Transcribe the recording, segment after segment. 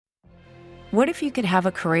What if you could have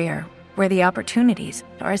a career where the opportunities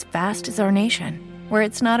are as vast as our nation, where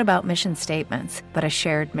it's not about mission statements, but a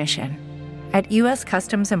shared mission? At U.S.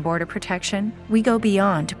 Customs and Border Protection, we go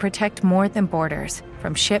beyond to protect more than borders.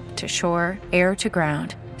 From ship to shore, air to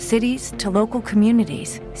ground, cities to local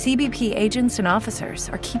communities, CBP agents and officers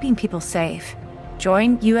are keeping people safe.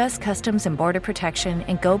 Join U.S. Customs and Border Protection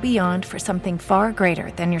and go beyond for something far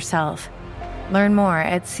greater than yourself. Learn more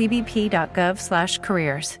at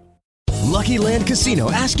cbp.gov/careers. Lucky Land Casino,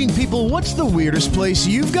 asking people, what's the weirdest place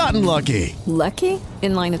you've gotten lucky? Lucky?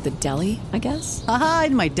 In line at the deli, I guess? Aha,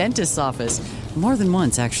 in my dentist's office. More than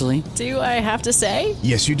once, actually. Do I have to say?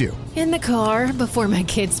 Yes, you do. In the car before my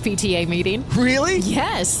kids' PTA meeting. Really?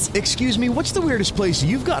 Yes. Excuse me, what's the weirdest place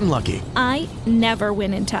you've gotten lucky? I never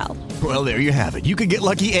win and tell. Well, there you have it. You can get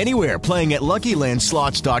lucky anywhere, playing at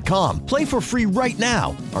LuckyLandSlots.com. Play for free right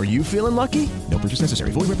now. Are you feeling lucky? No purchase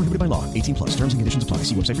necessary. Void where prohibited by law. 18+. Terms and conditions apply.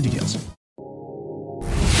 See website for details.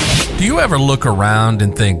 Do you ever look around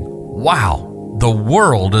and think, wow, the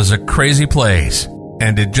world is a crazy place,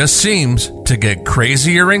 and it just seems to get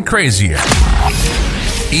crazier and crazier?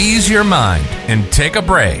 Ease your mind and take a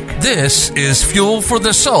break. This is Fuel for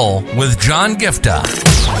the Soul with John Giftah.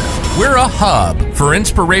 We're a hub for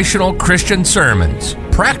inspirational Christian sermons,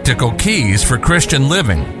 practical keys for Christian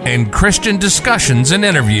living, and Christian discussions and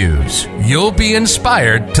interviews. You'll be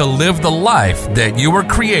inspired to live the life that you were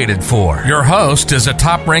created for. Your host is a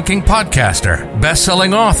top-ranking podcaster,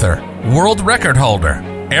 best-selling author, world record holder,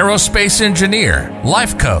 aerospace engineer,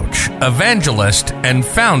 life coach, evangelist, and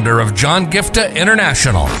founder of John Giftah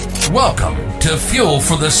International. Welcome to Fuel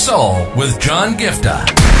for the Soul with John Giftah.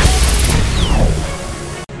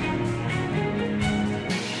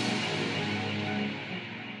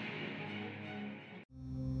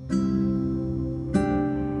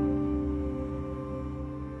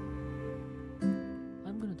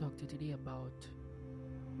 I'm going to talk to you today about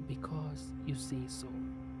because you say so.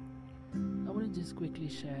 I want to just quickly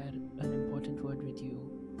share an important word with you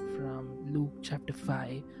from Luke chapter 5.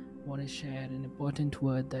 I want to share an important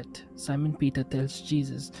word that Simon Peter tells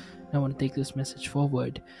Jesus. I want to take this message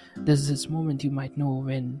forward. There's this moment you might know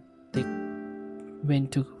when they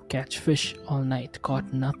went to catch fish all night,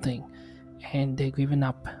 caught nothing, and they're given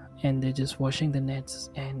up and they're just washing the nets.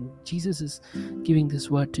 And Jesus is giving this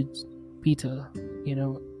word to Peter,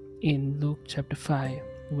 in Luke chapter 5,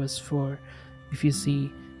 verse 4. If you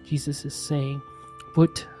see, Jesus is saying,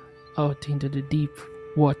 put out into the deep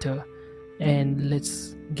water and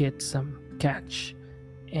let's get some catch.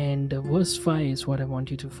 And verse 5 is what I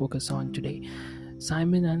want you to focus on today.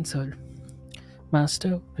 Simon answered,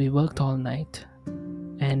 Master, we worked all night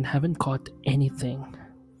and haven't caught anything.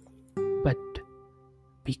 But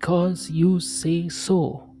because you say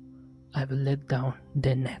so, I will let down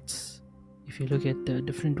their nets. If you look at the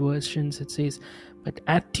different versions, it says, but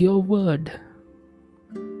at your word,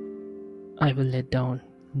 I will let down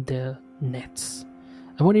the nets.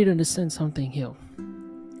 I want you to understand something here.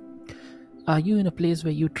 Are you in a place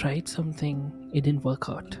where you tried something, it didn't work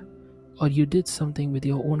out? Or you did something with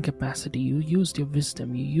your own capacity, you used your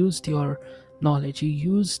wisdom, you used your knowledge, you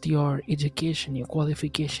used your education, your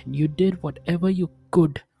qualification, you did whatever you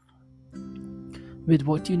could with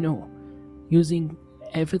what you know, using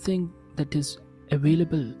everything that is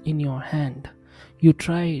available in your hand. You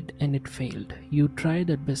tried and it failed. You tried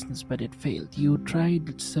that business but it failed. You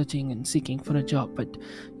tried searching and seeking for a job but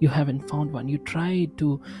you haven't found one. You tried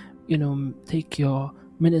to, take your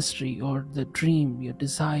ministry or the dream, your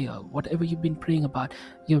desire, whatever you've been praying about.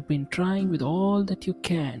 You've been trying with all that you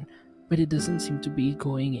can, but it doesn't seem to be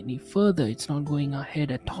going any further. It's not going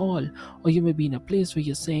ahead at all. Or you may be in a place where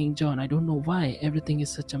you're saying, John, I don't know why everything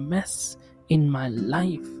is such a mess in my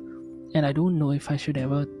life, and I don't know if I should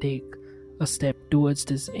ever take a step towards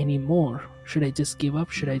this anymore. Should I just give up?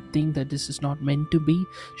 Should I think that this is not meant to be?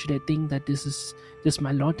 Should I think that this is just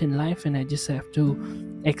my lot in life and I just have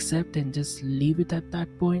to accept and just leave it at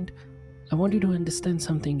that point? I want you to understand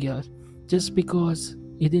something here. Just because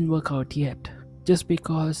it didn't work out yet, just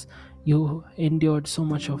because you endured so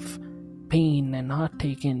much of pain and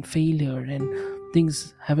heartache and failure and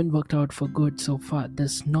things haven't worked out for good so far,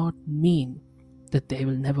 does not mean that they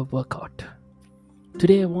will never work out.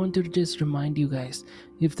 Today I want to just remind you guys,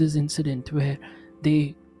 if this incident where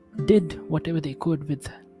they did whatever they could with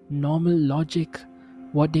normal logic,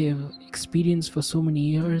 what they've experienced for so many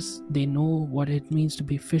years, they know what it means to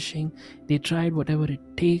be fishing, they tried whatever it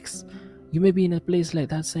takes. You may be in a place like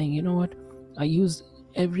that saying, you know what, I used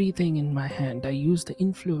everything in my hand, I used the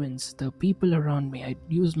influence, the people around me, I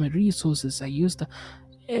used my resources, I used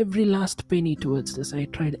every last penny towards this. I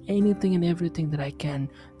tried anything and everything that I can,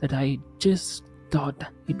 that I just thought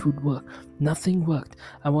it would work. Nothing worked.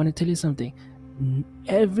 I want to tell you something.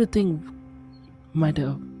 Everything might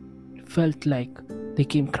have felt like they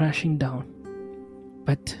came crashing down.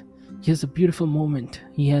 But here's a beautiful moment.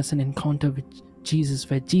 He has an encounter with Jesus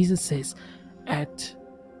where Jesus says, I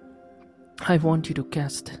want you to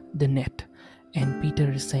cast the net. And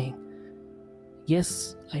Peter is saying,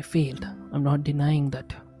 yes, I failed. I'm not denying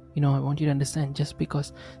that. I want you to understand, just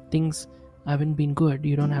because things haven't been good,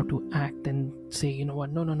 you don't have to act and say, you know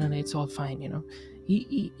what, no, it's all fine.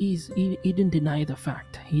 He didn't deny the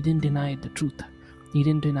fact. He didn't deny the truth. He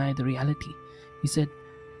didn't deny the reality. He said,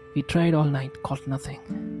 we tried all night, caught nothing.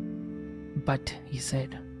 But he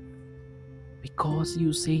said, because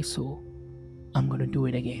you say so, I'm going to do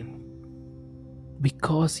it again.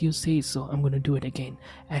 Because you say so, I'm going to do it again.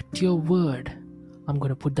 At your word, I'm going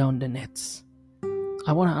to put down the nets.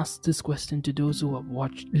 I want to ask this question to those who are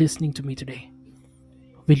listening to me today.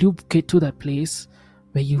 Will you get to that place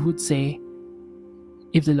where you would say,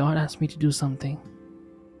 if the Lord asks me to do something,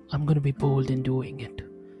 I'm going to be bold in doing it?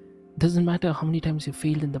 Doesn't matter how many times you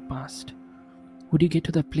failed in the past. Would you get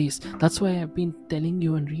to that place? That's why I've been telling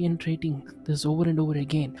you and reiterating this over and over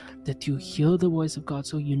again, that you hear the voice of God,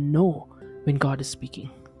 so you know when God is speaking.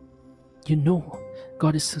 You know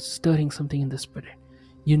God is stirring something in the spirit.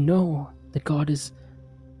 You know that God is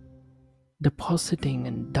depositing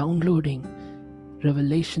and downloading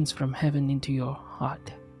revelations from heaven into your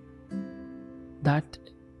heart. That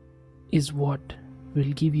is what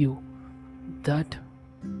will give you that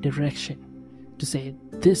direction to say,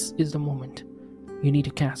 this is the moment you need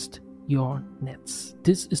to cast your nets.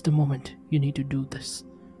 This is the moment you need to do this.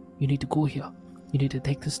 You need to go here. You need to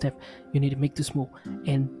take this step. You need to make this move.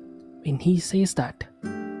 And when he says that,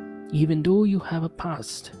 even though you have a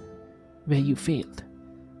past where you failed,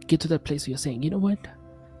 get to that place where you're saying, you know what?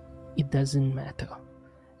 It doesn't matter.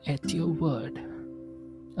 At your word,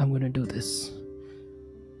 I'm going to do this.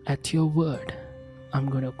 At your word, I'm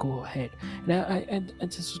going to go ahead. And I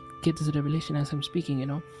just get this revelation as I'm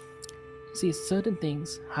speaking, See, certain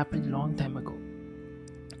things happened a long time ago.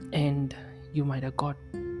 And you might have got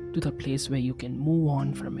to the place where you can move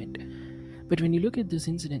on from it. But when you look at this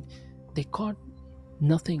incident, they caught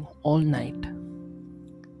nothing all night.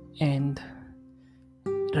 And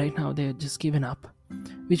right now they're just given up.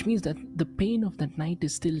 Which means that the pain of that night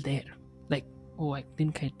is still there. Like, oh, I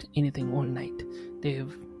didn't get anything all night. They're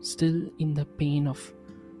still in the pain of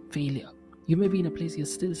failure. You may be in a place you're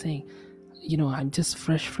still saying, I'm just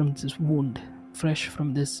fresh from this wound, fresh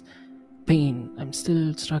from this pain. I'm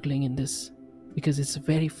still struggling in this because it's a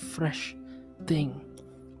very fresh thing.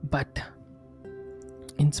 But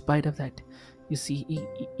in spite of that, you see,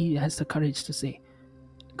 he has the courage to say,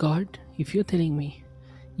 God, if you're telling me,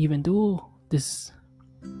 even though this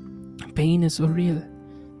pain is so real,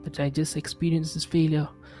 that I just experienced this failure,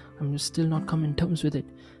 I'm still not coming to terms with it,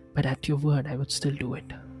 but at your word, I would still do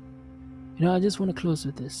it. I just want to close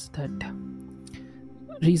with this, that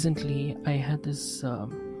recently I had this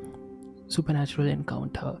supernatural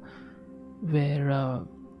encounter where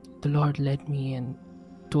the Lord led me and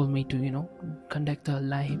told me to, conduct a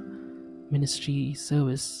live ministry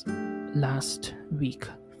service last week.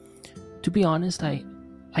 To be honest, I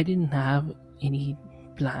didn't have any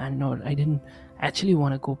plan, or I didn't actually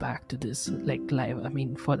want to go back to this live.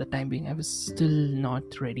 For the time being, I was still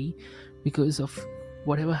not ready because of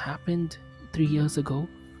whatever happened 3 years ago.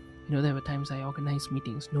 There were times I organized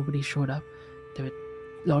meetings, nobody showed up. There were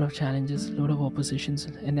a lot of challenges, a lot of oppositions,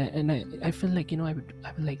 and I felt like I would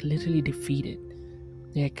literally defeated.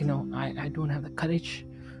 I don't have the courage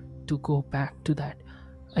to go back to that.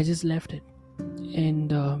 I just left it.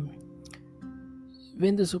 And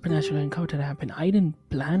when the supernatural encounter happened, I didn't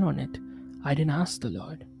plan on it. I didn't ask the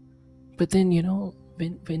Lord. But then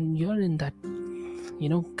when you're in that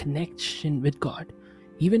connection with God,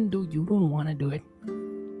 even though you don't want to do it,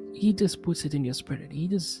 He just puts it in your spirit. He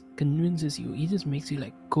just convinces you. He just makes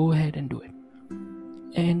you go ahead and do it.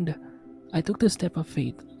 And I took the step of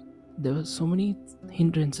faith. There were so many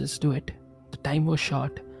hindrances to it. The time was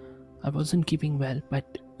short. I wasn't keeping well.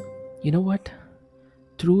 But you know what?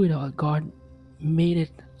 Through it all, God made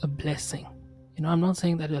it a blessing. I'm not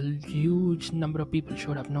saying that a huge number of people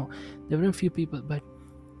showed up. No, there were a few people, but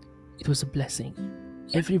it was a blessing.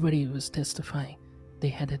 Everybody was testifying. They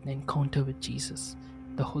had an encounter with Jesus.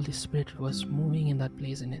 The Holy Spirit was moving in that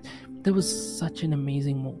place, and there was such an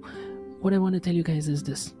amazing move. What I want to tell you guys is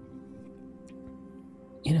this.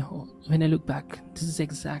 When I look back, this is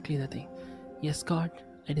exactly the thing. Yes, God,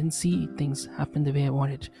 I didn't see things happen the way I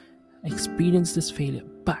wanted. I experienced this failure,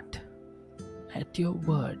 but at your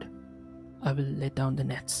word, I will let down the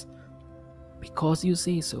nets. Because you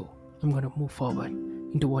say so, I'm going to move forward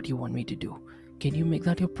into what you want me to do. Can you make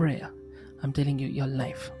that your prayer? I'm telling you, your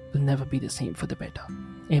life will never be the same for the better.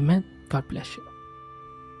 Amen. God bless you.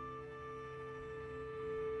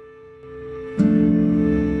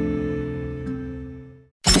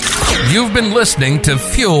 You've been listening to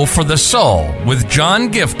Fuel for the Soul with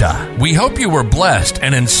John Giftah. We hope you were blessed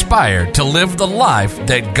and inspired to live the life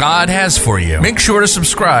that God has for you. Make sure to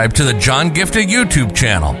subscribe to the John Giftah YouTube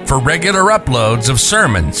channel for regular uploads of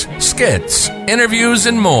sermons, skits, interviews,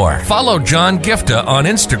 and more. Follow John Giftah on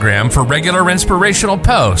Instagram for regular inspirational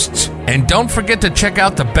posts. And don't forget to check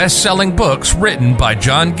out the best-selling books written by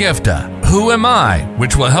John Giftah, Who Am I?,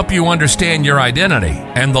 which will help you understand your identity,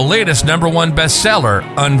 and the latest #1 bestseller,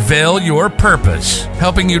 Unveil Your Purpose,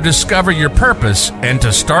 helping you discover your purpose and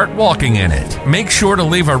to start walking in it. Make sure to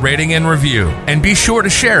leave a rating and review, and be sure to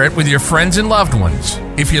share it with your friends and loved ones.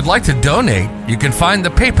 If you'd like to donate, you can find the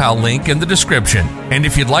PayPal link in the description. And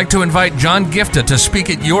if you'd like to invite John Giftah to speak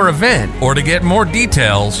at your event or to get more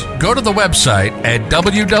details, go to the website at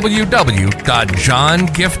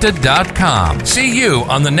www.johngiftah.com. See you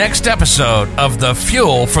on the next episode of The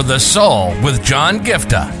Fuel for the Soul with John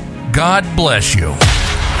Giftah. God bless you.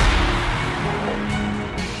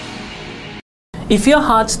 If your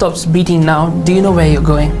heart stops beating now, do you know where you're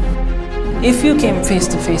going? If you came face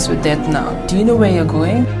to face with death now, do you know where you're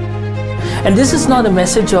going? And this is not a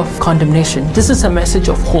message of condemnation. This is a message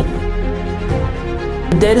of hope.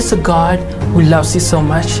 There is a God who loves you so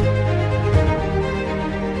much.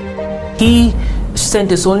 He sent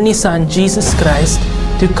His only Son, Jesus Christ,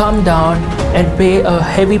 to come down and pay a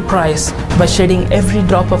heavy price by shedding every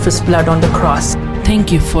drop of His blood on the cross.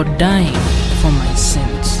 Thank you for dying for my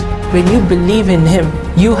sins. When you believe in Him,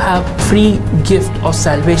 you have free gift of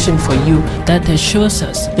salvation for you that assures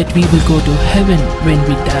us that we will go to heaven when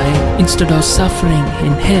we die instead of suffering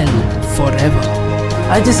in hell forever.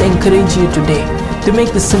 I just encourage you today to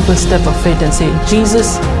make the simple step of faith and say,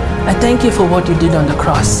 Jesus, I thank you for what you did on the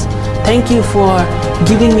cross. Thank you for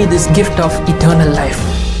giving me this gift of eternal life.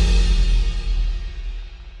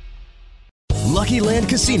 Lucky Land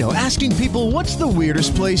Casino, asking people, what's the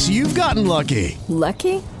weirdest place you've gotten lucky?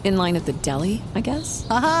 Lucky? In line at the deli, I guess?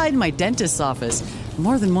 Aha, in my dentist's office.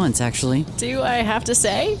 More than once, actually. Do I have to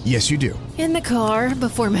say? Yes, you do. In the car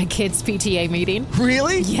before my kids' PTA meeting.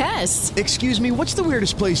 Really? Yes. Excuse me, what's the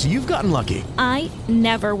weirdest place you've gotten lucky? I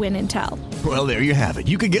never win and tell. Well, there you have it.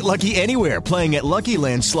 You can get lucky anywhere, playing at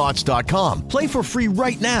LuckyLandSlots.com. Play for free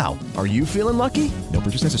right now. Are you feeling lucky? No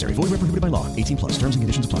purchase necessary. Void where prohibited by law. 18+. Terms and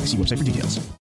conditions apply. See website for details.